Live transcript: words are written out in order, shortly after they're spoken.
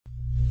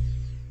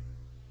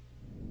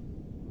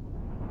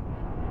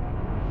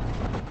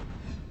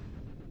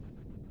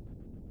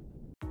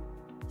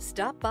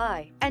Stop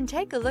by and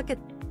take a look at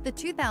the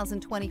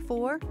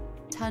 2024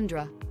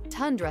 Tundra.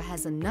 Tundra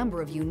has a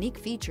number of unique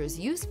features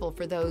useful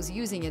for those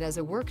using it as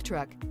a work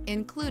truck,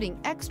 including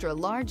extra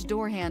large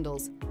door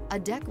handles, a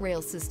deck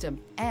rail system,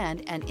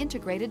 and an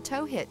integrated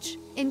tow hitch.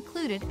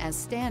 Included as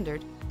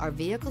standard are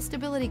vehicle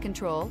stability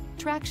control,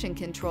 traction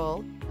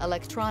control,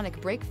 electronic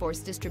brake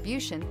force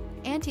distribution,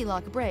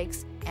 anti-lock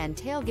brakes, and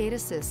tailgate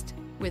assist.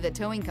 With a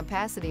towing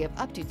capacity of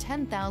up to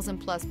 10,000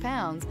 plus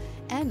pounds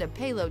and a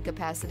payload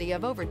capacity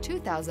of over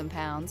 2,000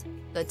 pounds,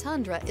 the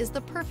Tundra is the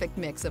perfect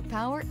mix of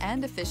power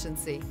and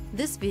efficiency.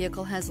 This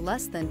vehicle has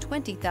less than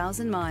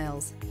 20,000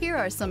 miles. Here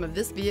are some of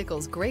this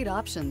vehicle's great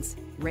options: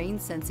 rain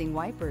sensing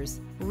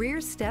wipers,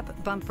 rear step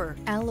bumper,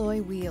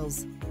 alloy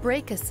wheels,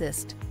 brake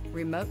assist,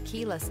 remote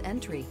keyless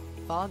entry,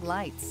 fog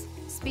lights,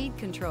 speed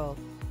control,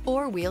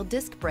 four-wheel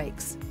disc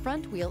brakes,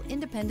 front wheel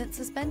independent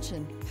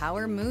suspension,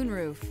 power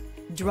moonroof.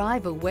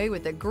 Drive away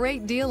with a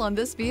great deal on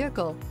this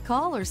vehicle.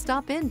 Call or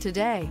stop in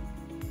today.